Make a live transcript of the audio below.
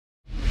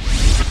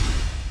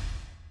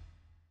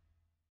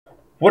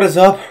What is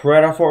up,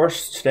 Radar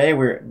Force? Today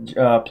we're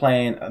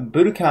playing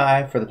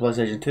Budokai for the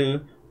PlayStation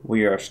 2.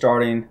 We are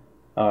starting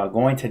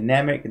going to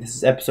Namek. This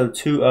is episode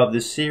 2 of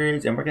this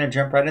series, and we're going to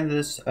jump right into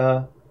this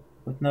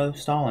with no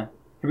stalling.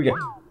 Here we go.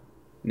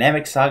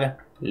 Namek Saga,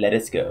 let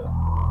us go.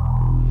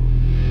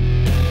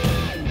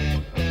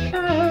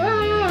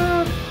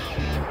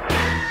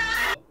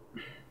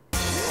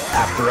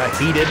 After a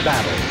heated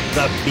battle,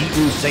 the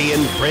beaten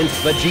Saiyan Prince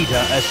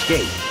Vegeta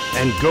escaped,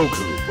 and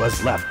Goku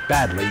was left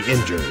badly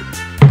injured.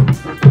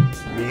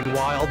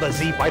 Meanwhile, the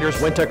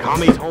Z-Fighters went to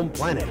Kami's home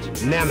planet,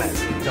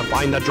 Namek, to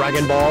find the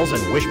Dragon Balls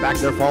and wish back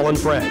their fallen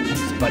friends.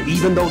 But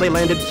even though they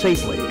landed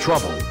safely,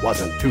 trouble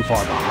wasn't too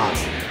far behind.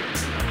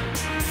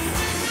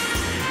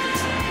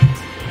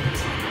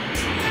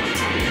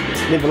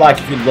 Leave a like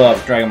if you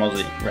love Dragon Ball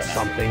Z right now.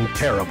 Something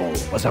terrible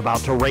was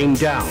about to rain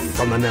down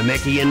from the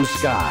Namekian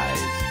skies.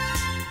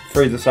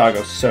 Frieza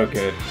Saga, so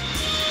good.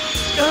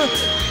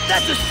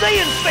 That's a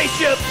Saiyan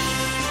spaceship!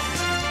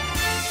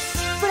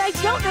 But I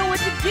don't know what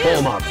to do.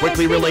 Bulma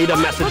quickly relayed a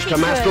message to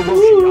Master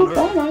Roshi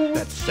on Earth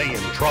that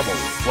Saiyan trouble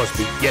was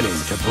beginning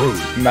to brew.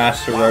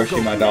 Master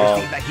Roshi, my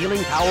dog. The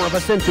healing power of a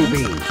Senzu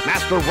beam.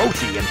 Master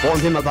Roshi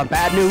informed him of the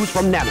bad news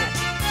from Namek.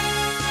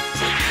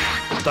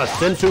 The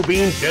Senzu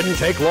beam didn't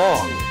take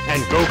long,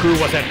 and Goku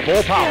was at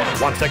full power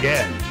once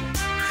again.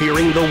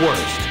 Fearing the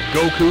worst,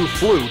 Goku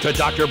flew to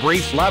Dr.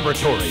 Brief's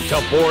laboratory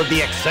to board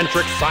the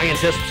eccentric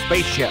scientist's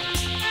spaceship.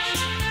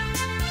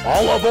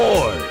 All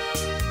aboard!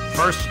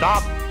 First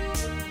stop,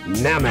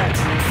 Namek.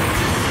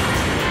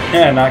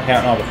 Yeah, not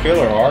counting all the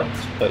filler arcs,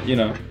 but you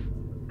know.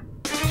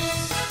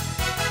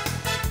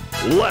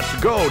 Let's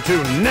go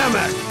to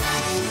Namek!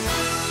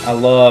 I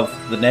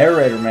love the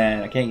narrator,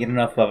 man. I can't get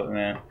enough of it,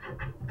 man.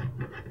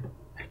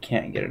 I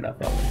can't get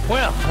enough of it.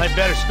 Well, I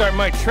better start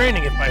my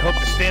training if I hope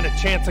to stand a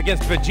chance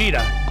against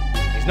Vegeta.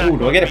 He's not Ooh,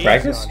 do I get a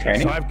practice me,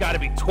 training? So I've got to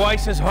be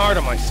twice as hard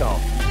on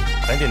myself.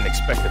 I didn't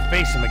expect to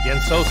face him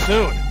again so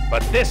soon,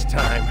 but this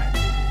time,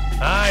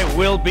 I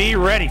will be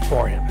ready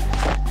for him.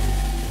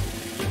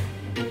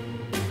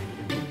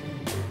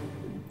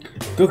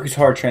 Goku's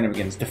hard training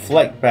begins.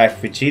 Deflect back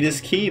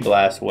Vegeta's ki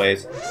blast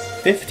waves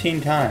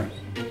 15 times.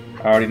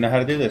 I already know how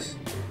to do this.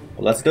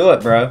 Well, let's do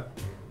it, bro.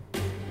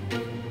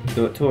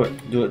 Do it to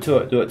it. Do it to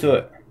it. Do it to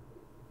it.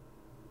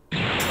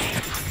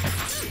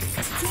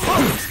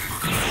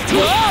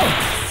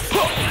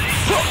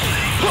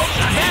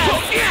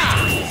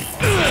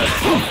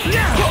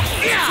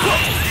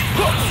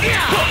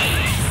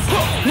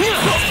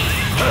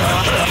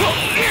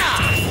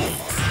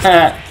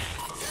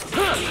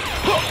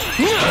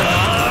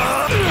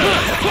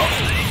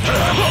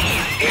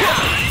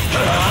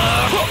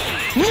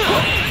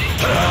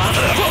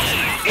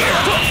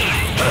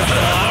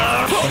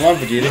 Come on,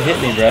 Vegeta, hit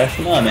me, bruh.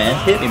 Come on,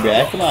 man. Hit me,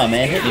 bruh. Come on,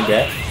 man. Hit me,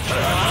 bruh.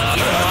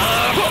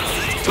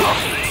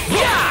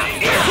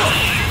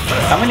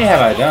 How many have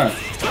I done?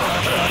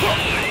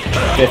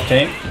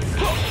 15.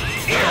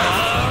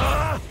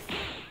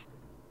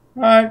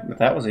 Alright, but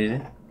that was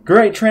easy.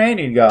 Great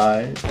training,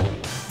 guys.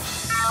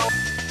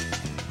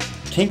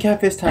 King Cat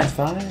Fist times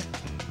 5?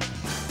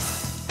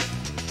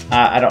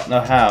 I don't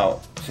know how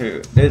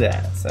to do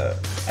that, so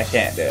I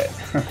can't do it.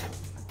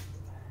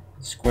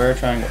 Square,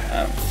 triangle,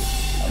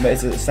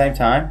 is it at the same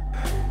time?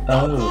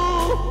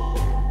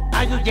 Oh.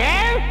 Are you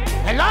there?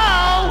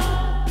 Hello?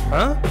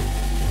 Huh?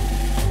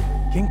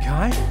 King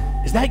Kai?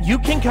 Is that you,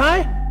 King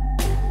Kai?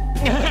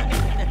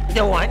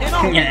 The one and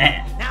only.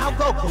 Now,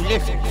 Goku,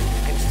 listen.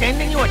 I'm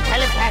sending you a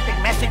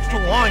telepathic message to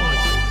warn you.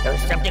 There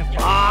is something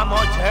far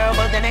more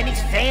terrible than any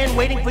Saiyan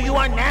waiting for you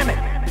on Namek.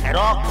 At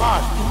all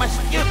costs, you must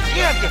steer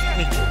clear of this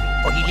creature,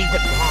 for he leaves a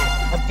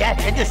path of death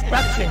and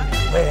destruction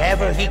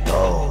wherever he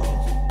goes.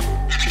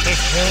 His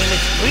name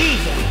is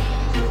Frieza.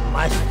 You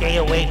must stay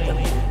away from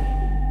him.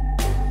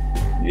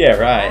 Yeah,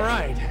 right. All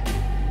right.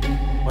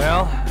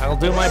 Well, I'll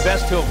do my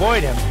best to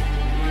avoid him,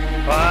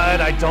 but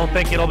I don't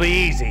think it'll be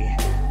easy.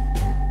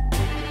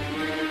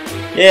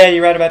 Yeah,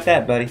 you're right about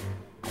that, buddy.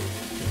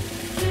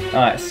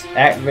 Alright,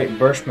 activate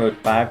burst mode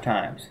 5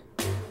 times.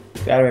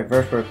 To activate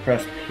burst mode,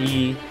 press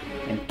P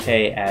and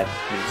K as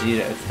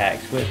Vegeta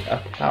attacks with a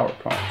power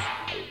punch.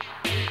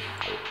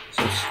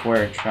 So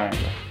square and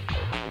triangle.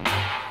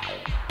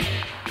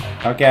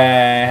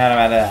 Okay, how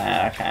about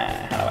that?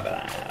 Okay, how about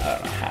that? I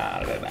don't know how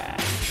to do that.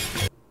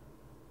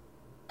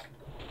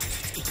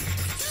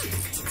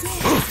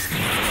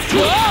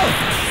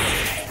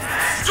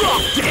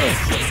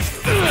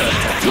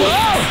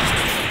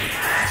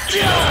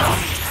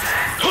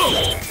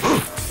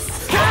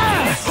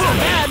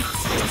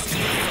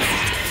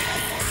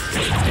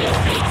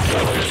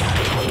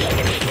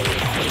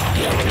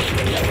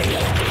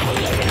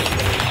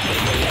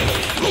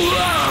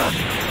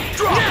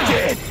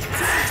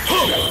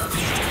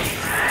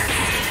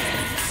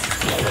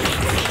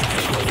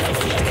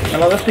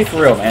 Well, let's be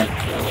for real, man.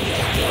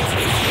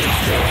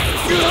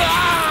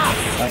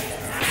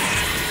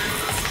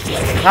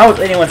 How is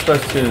anyone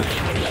supposed to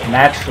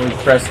naturally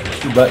press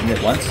 2 buttons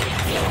at once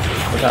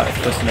without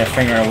twisting their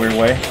finger in a weird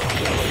way?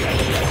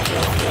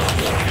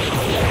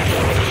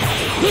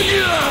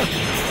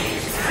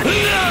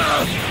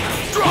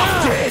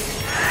 Dropped it!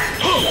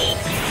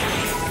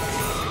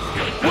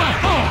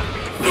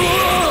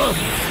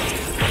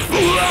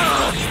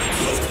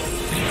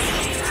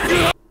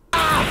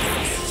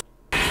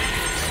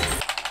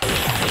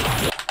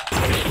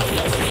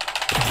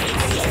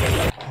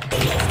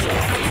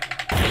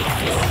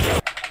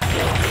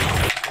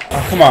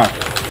 Oh, come on.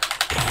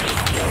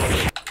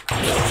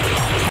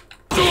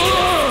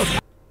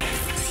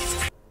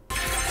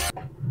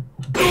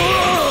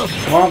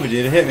 Come on,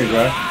 Vegeta, hit me,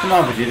 bro. Come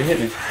on, Vegeta, hit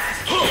me.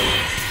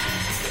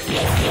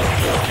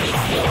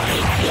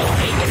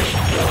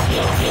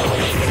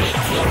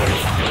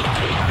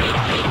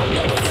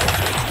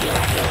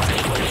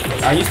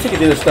 I used to do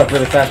this stuff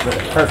really fast, but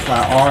it hurts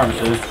my arms,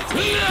 dude.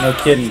 No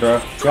kidding,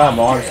 bro. God,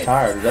 my arm's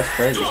tired, dude. That's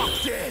crazy.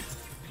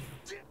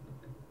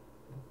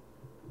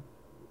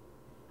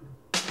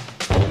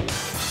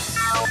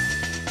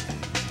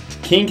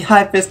 King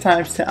Kai Fist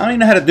times 10. I don't even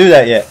know how to do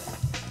that yet.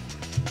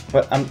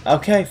 But I'm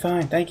okay,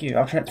 fine, thank you.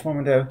 I'll transform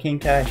into King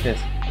Kai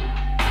Fist.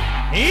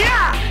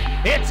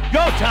 Yeah! It's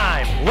go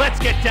time! Let's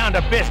get down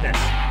to business!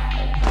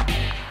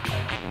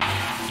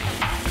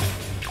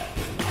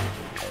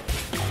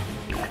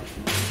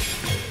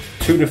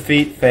 To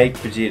defeat fake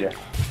Vegeta.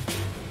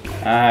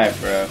 Alright,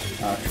 bro.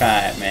 I'll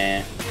try it,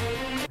 man.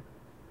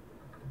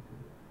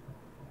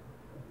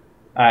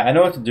 Alright, I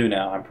know what to do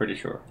now, I'm pretty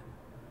sure.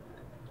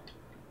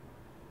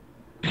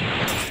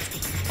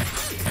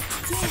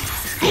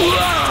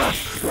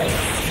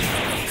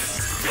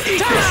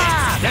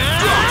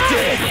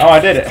 Oh, I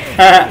did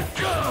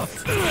it.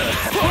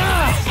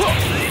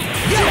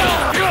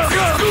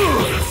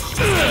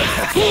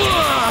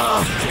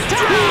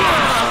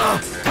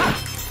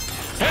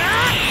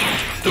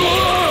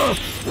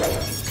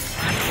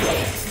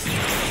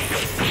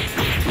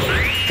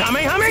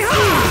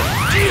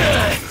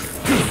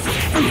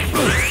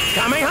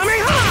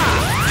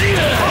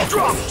 Kamehameha!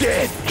 Dropped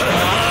it!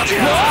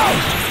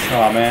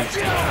 Oh, man.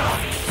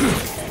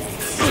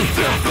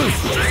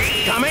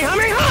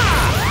 Kamehameha!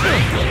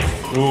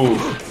 Ooh.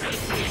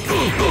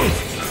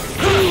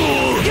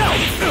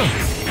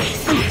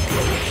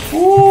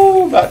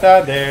 Ooh, about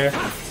died there.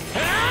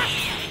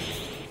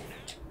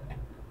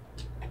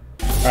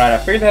 Alright, I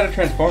figured out how to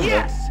transform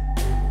Yes!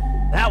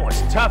 That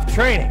was tough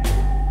training.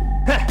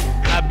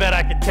 I bet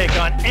I could take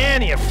on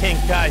any of King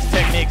Kai's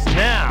techniques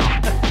now.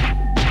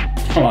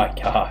 Oh my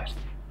god.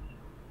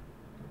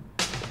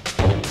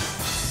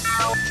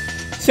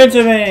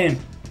 Sensorbane!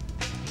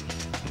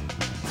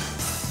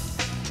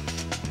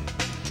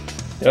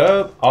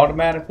 Yup,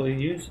 automatically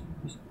use.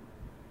 Does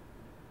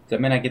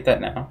that mean I get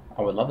that now?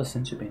 I would love a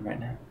Sensorbane right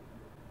now.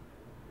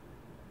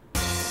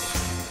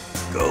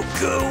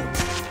 Goku,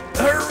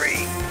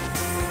 hurry!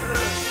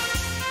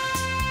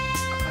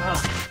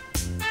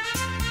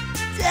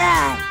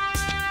 Dad,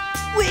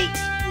 we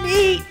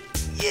need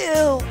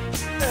you.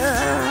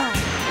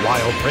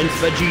 While Prince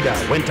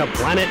Vegeta went to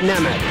planet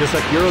Namek to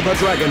secure the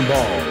Dragon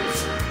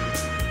Balls,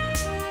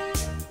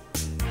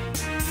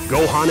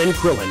 Gohan and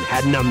Krillin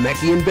had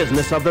Namekian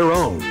business of their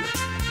own.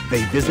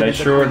 They visited They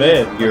sure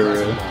did,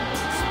 Guru.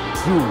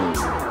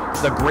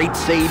 The great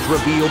sage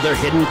revealed their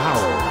hidden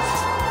powers.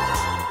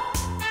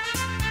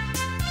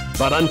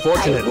 But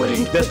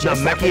unfortunately, this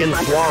Namekian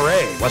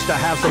soiree was to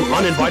have some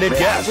uninvited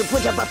guests.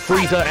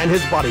 Frieza and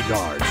his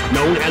bodyguards,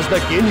 known as the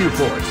Ginyu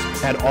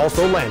Force, had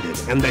also landed,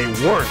 and they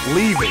weren't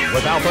leaving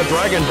without the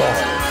Dragon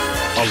Ball.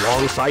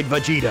 Alongside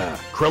Vegeta,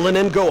 Krillin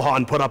and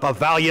Gohan put up a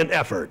valiant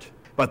effort,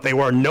 but they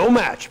were no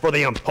match for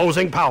the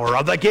imposing power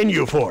of the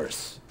Ginyu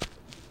Force.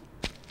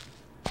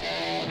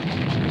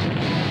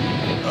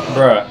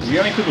 Bruh, you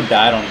know how many people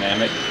died on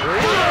Namek?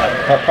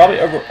 Probably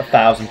over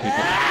 1,000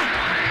 people.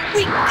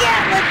 We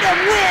can't let them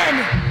win.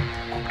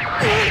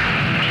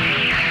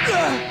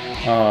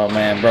 Oh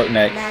man, broke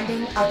neck.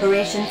 Landing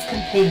operations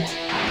complete.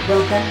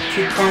 Welcome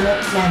to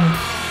Planet Namek.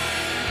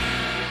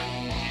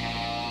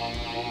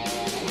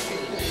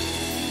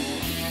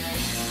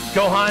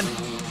 Gohan,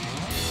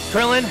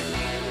 Krillin,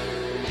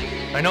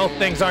 I know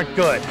things aren't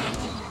good.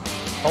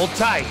 Hold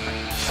tight.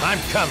 I'm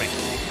coming.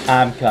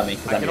 I'm coming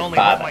because I I'm can your only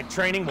hope father. my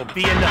training will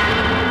be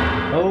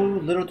enough. Oh,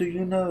 little do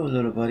you know,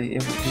 little buddy,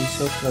 it would be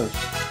so close.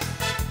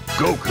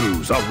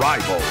 Goku's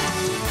arrival.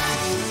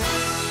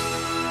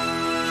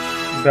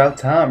 About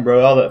time,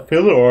 bro. All that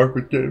filler arc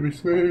was getting me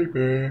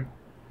sleepy.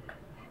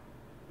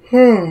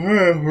 Oh,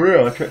 man, for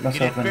real. I tricked You did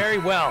myself in. very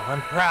well.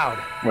 I'm proud.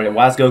 Wait,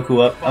 why is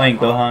Goku up? I mean,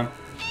 Gohan.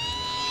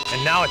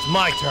 And now it's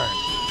my turn.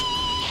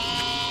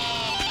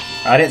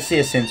 I didn't see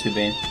a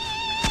Sensorbane.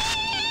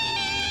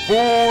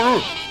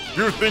 Fool!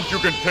 You think you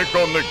can take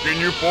on the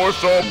Ginyu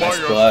Force all by That's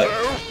blood.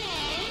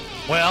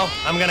 yourself? Well,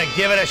 I'm gonna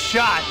give it a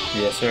shot.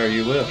 Yes, sir,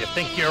 you will. You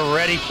think you're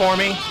ready for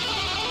me?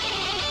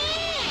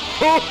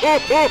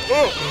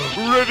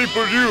 Ready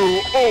for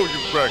you? Oh, you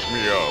crack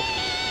me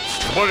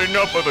up. But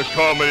enough of the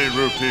comedy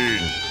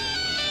routine.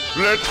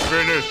 Let's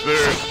finish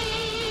this.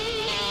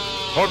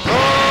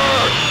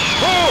 Attack!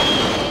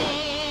 Oh!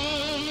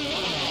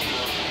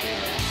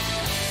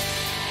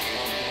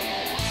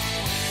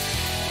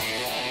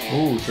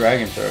 Ooh,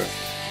 Dragon Throw.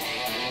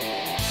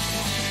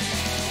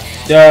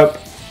 Dope.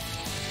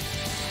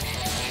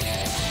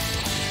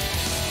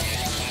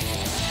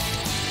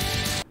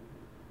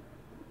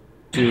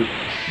 Dude.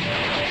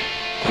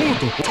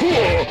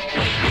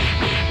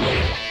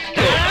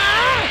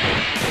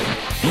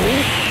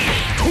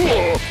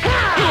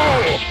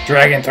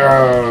 Dragon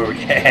throw,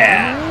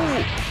 yeah.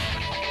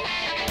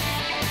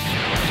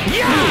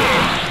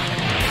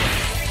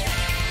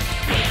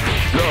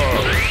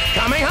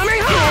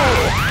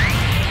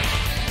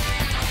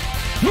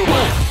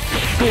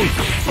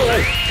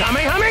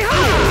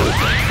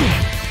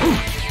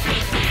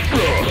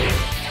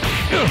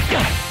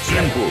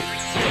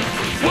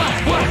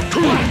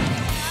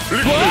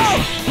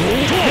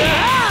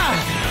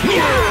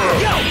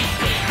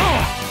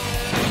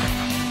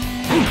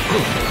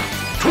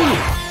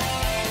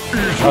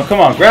 Oh,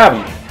 come on, grab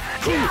him.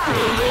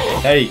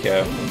 There you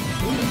go.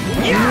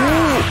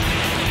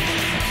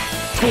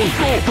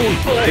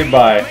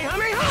 Goodbye.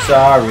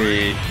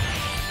 Sorry.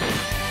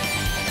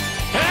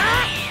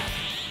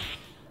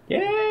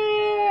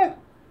 Yeah.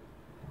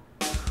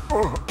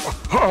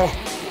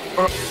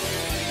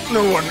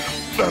 No one.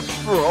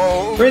 That's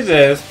wrong. Freeze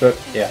is, but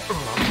yeah.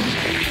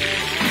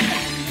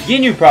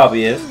 Ginyu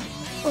probably is.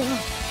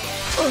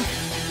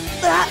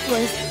 That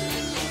was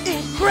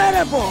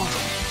incredible.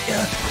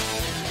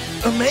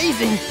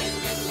 Amazing.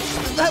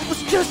 That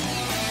was just...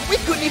 We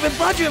couldn't even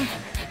budge him.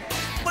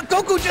 But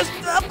Goku just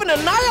up and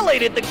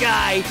annihilated the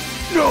guy.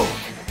 No,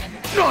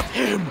 not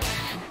him.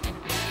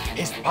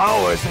 His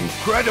power is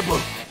incredible.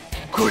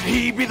 Could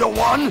he be the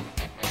one?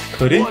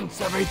 Could he?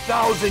 Once every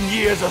 1,000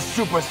 years, a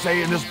Super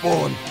Saiyan is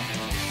born.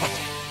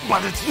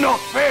 But it's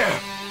not fair.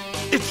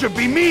 It should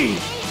be me.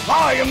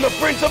 I am the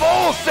Prince of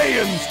all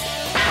Saiyans.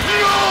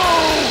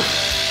 No!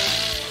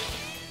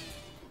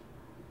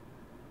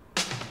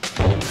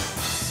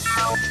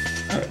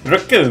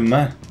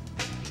 Rakuma.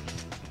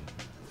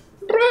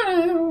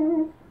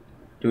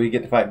 Do we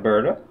get to fight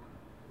Berta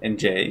and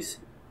Jace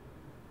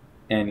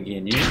and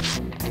Ginyu?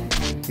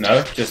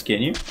 No, just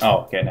Ginyu?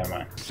 Oh, okay, never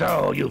mind.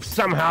 So you've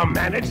somehow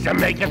managed to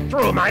make it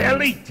through my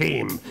elite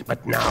team.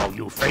 But now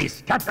you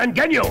face Captain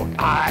Ginyu.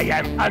 I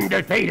am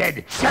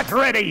undefeated. Get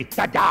ready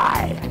to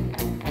die.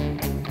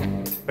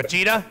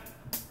 Vegeta,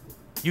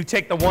 you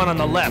take the one on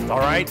the left, all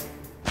right?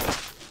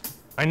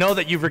 I know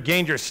that you've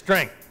regained your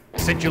strength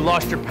since you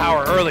lost your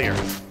power earlier.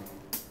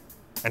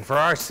 And for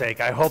our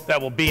sake, I hope that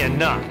will be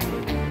enough.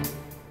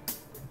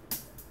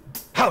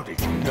 How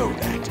did you know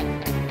that?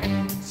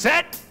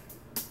 Set,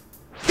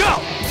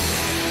 go!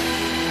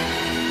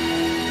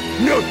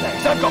 No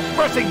thanks, I've got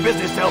pressing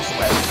business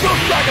elsewhere. Those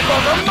Dragon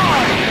Balls are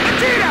mine!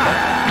 Vegeta!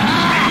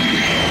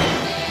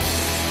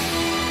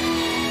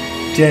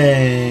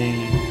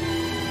 Dang.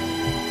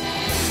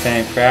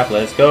 Same crap,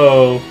 let's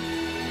go.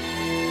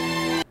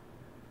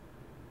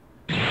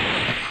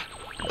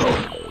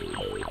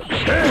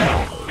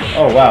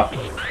 Oh, wow.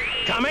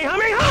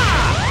 Kamehameha!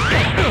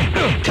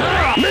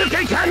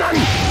 Milky Cannon!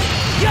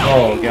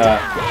 Oh, God.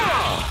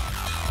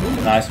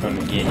 Nice one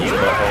again, you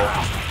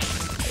butthole.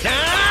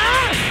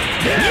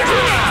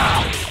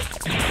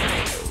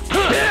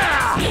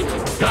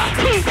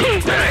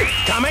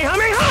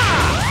 Kamehameha!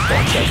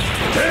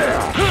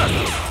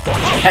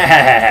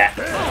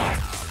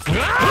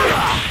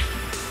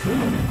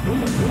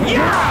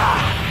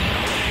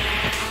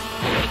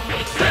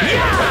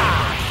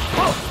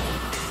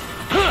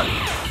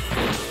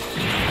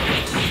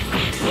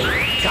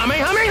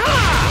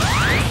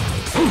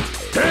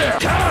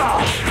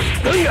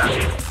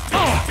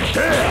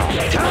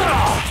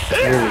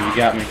 Ooh, you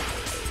got me.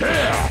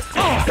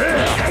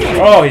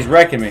 Oh, he's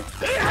wrecking me.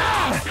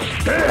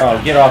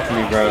 Oh, get off of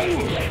me, bro.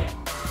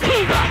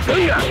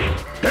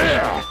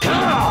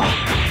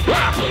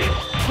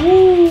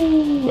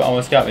 Woo!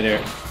 Almost got me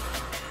there.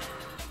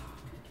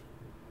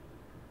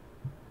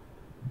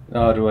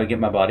 Oh, do I get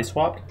my body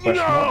swapped? Question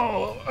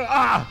mark?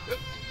 No!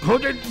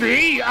 Could it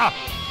be a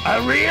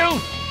real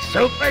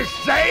Super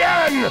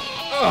Saiyan?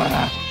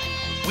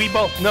 We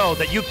both know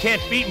that you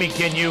can't beat me,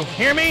 Ginyu.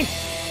 Hear me?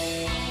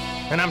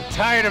 And I'm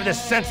tired of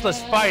this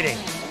senseless fighting.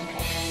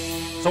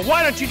 So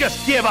why don't you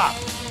just give up?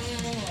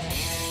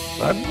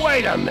 But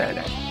wait a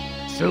minute.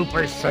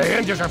 Super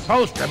Saiyans are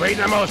supposed to be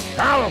the most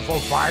powerful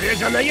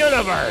fighters in the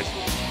universe.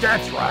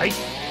 That's right.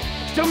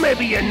 So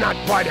maybe you're not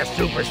quite a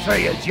Super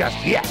Saiyan just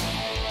yet.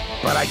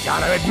 But I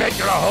gotta admit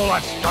you're a whole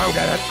lot stronger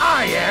than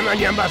I am, and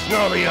you must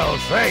know the old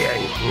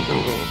saying.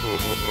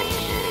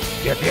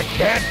 If you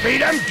can't beat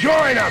them,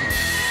 join them!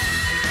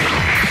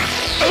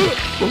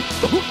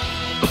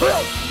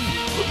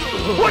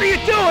 What are you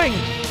doing?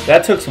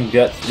 That took some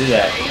guts to do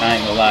that. I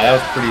ain't gonna lie. That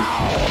was pretty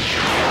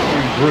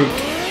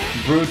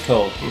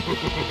brutal.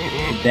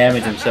 He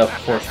damaged himself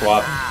before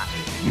swapping.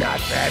 Not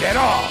bad at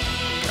all.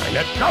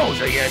 Kinda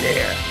cozy in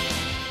here.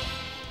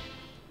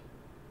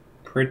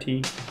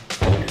 Pretty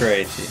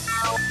crazy.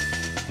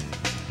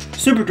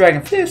 Super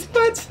Dragon Fist,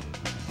 what?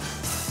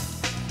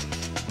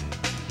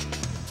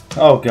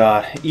 Oh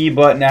god. E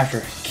button after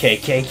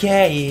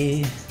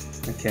KKK.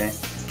 Okay.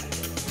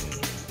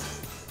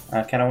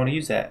 I kinda want to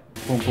use that.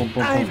 Boom, boom,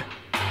 boom, boom.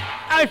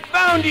 I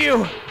found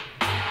you!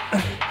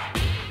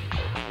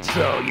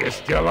 So you're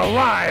still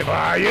alive,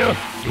 are you?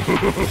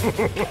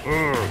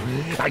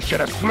 I should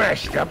have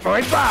smashed up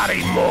my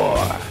body more.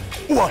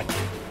 What?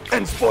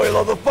 And spoil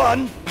all the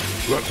fun?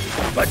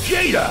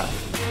 Vegeta!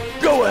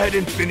 Go ahead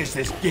and finish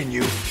this,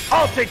 Ginyu.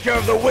 I'll take care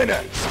of the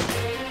winner.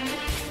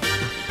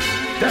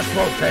 This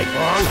won't take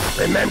long.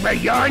 Remember,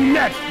 you're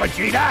next,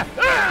 Vegeta!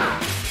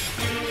 Ah!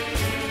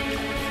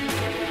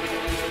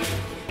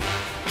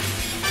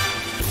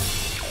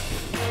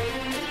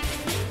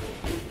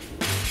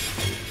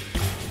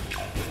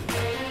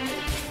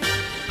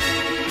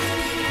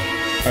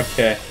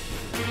 Okay.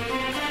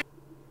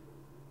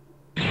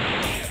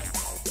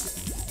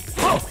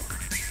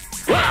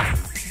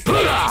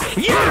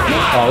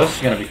 Oh, this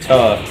is gonna be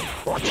tough.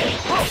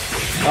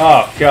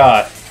 Oh,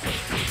 God.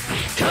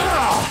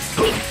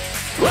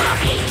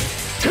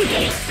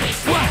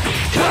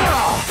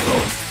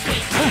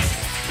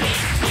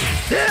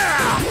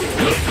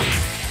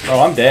 Oh,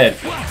 I'm dead.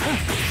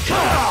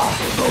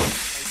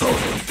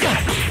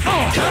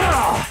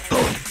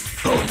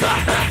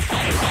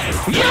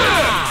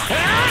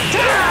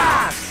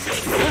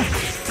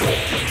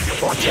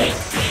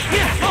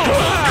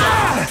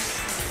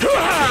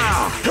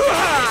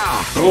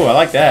 Ooh, I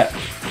like that.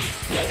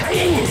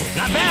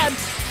 Not bad.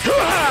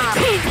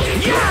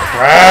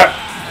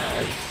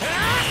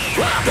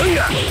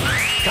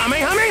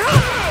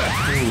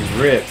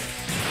 Ooh, rip.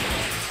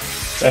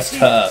 That's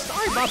tough.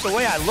 Sorry about the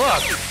way I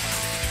look.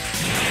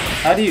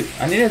 How do you...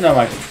 I need to know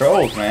my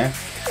controls, man.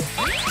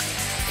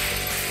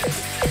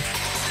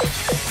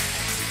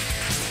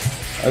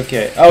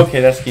 Okay.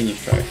 Okay, that's Ginyu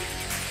Strike.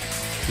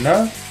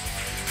 No?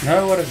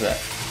 No, what is that?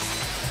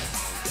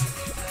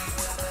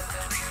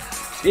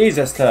 Jeez,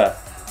 that's tough.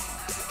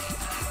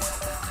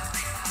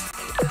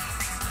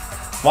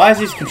 Why is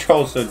these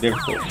controls so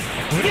difficult?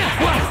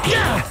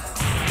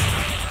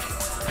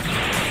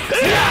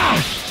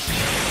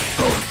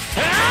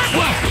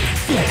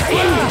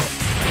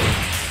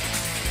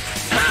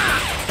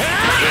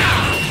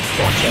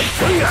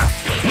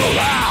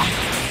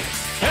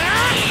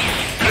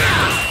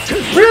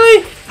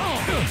 Really?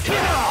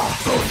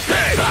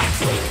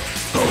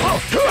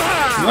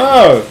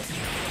 No!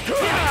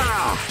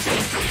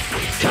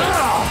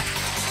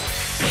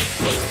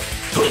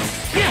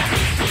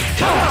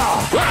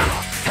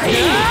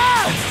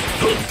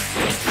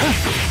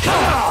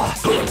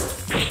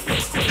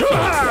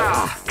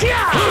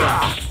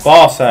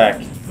 Ball sack.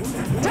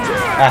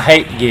 I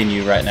hate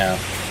Ginyu right now.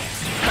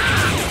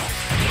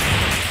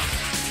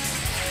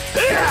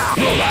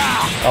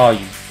 Oh,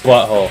 you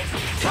butthole.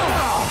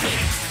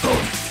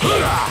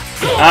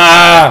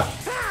 Ah!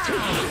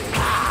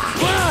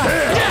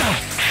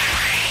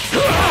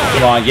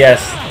 Come on,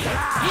 yes.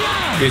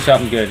 Do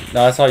something good.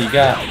 No, that's all you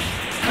got.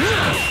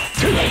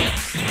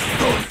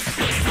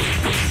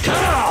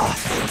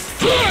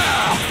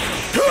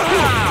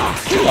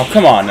 Oh,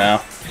 come on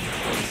now.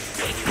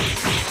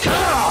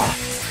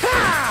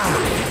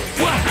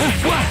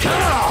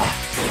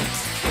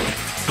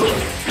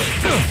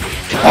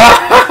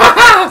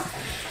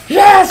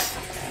 Yes!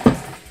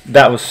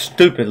 That was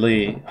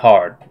stupidly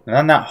hard.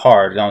 Not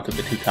hard, I only took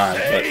it 2 times,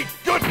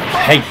 but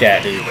I hate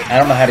that, dude. I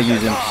don't know how to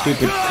use them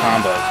stupid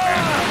combos,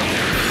 man.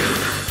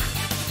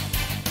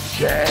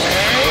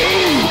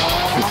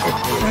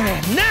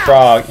 Now!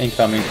 Frog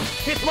incoming.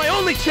 It's my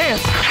only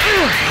chance. I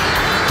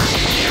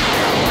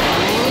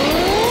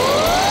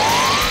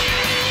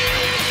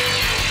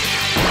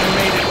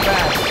made it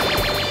back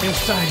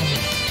inside me.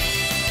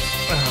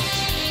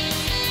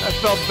 I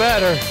felt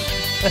better.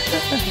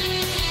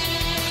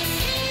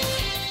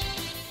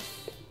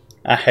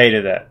 I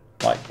hated that,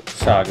 like,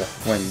 saga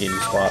when Ginyu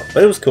swapped.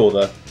 But it was cool,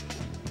 though.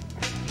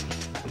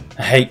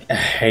 I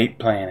hate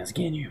playing as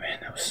Ginyu, man.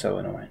 That was so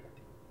annoying.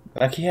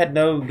 Like, he had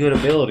no good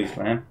abilities,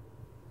 man.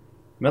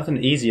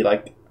 Nothing easy.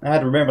 Like, I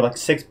had to remember, like,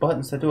 6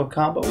 buttons to do a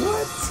combo.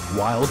 What?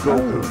 While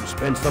Goku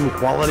spent some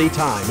quality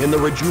time in the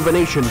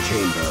rejuvenation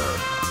chamber,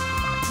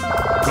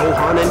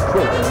 Gohan and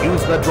Krillin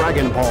use the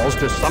Dragon Balls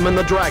to summon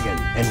the dragon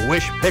and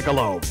wish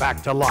Piccolo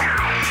back to life.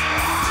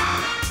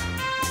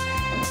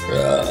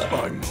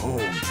 I'm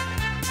home.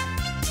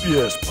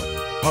 Yes, but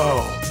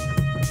how?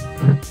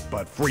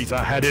 But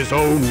Frieza had his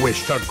own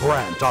wish to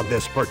grant on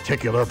this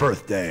particular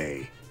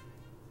birthday.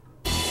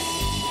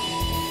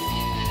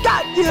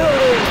 Got you!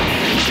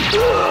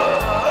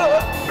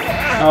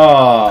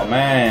 Oh,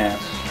 man.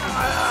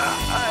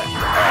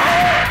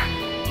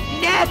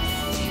 Next!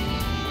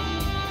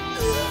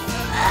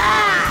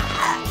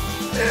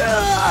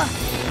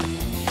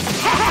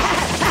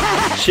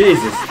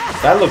 Jesus.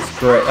 That looks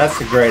great. That's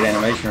a great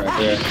animation right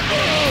there.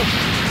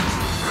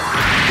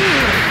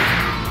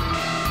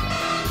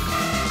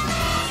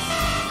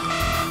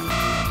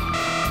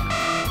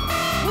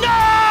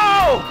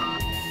 No!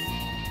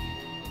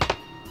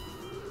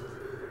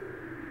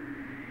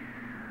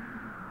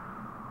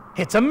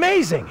 It's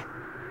amazing.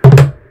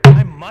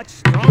 I'm much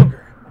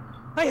stronger.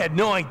 I had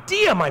no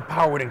idea my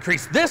power would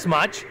increase this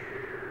much.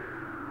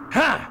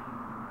 Huh.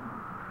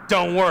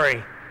 Don't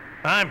worry.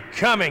 I'm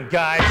coming,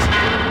 guys.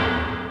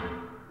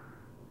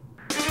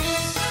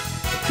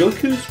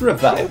 Goku's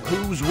Revival.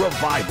 Goku's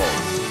Revival.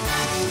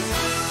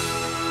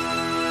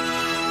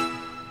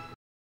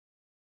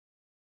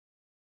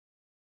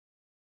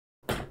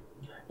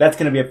 That's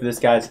going to be it for this,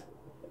 guys.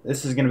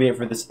 This is going to be it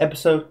for this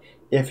episode.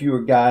 If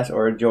you guys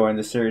are enjoying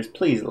the series,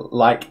 please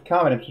like,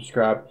 comment, and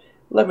subscribe.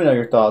 Let me know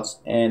your thoughts.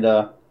 And,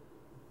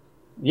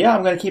 yeah,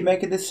 I'm going to keep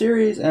making this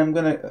series. And I'm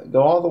going to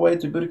go all the way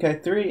to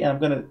Budokai 3. And I'm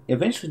going to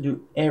eventually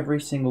do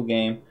every single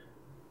game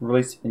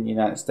released in the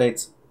United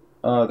States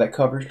that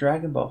covers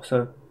Dragon Ball.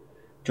 So,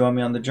 join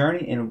me on the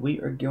journey, and we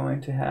are going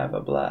to have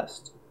a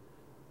blast.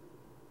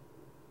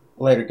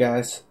 Later,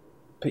 guys.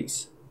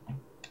 Peace.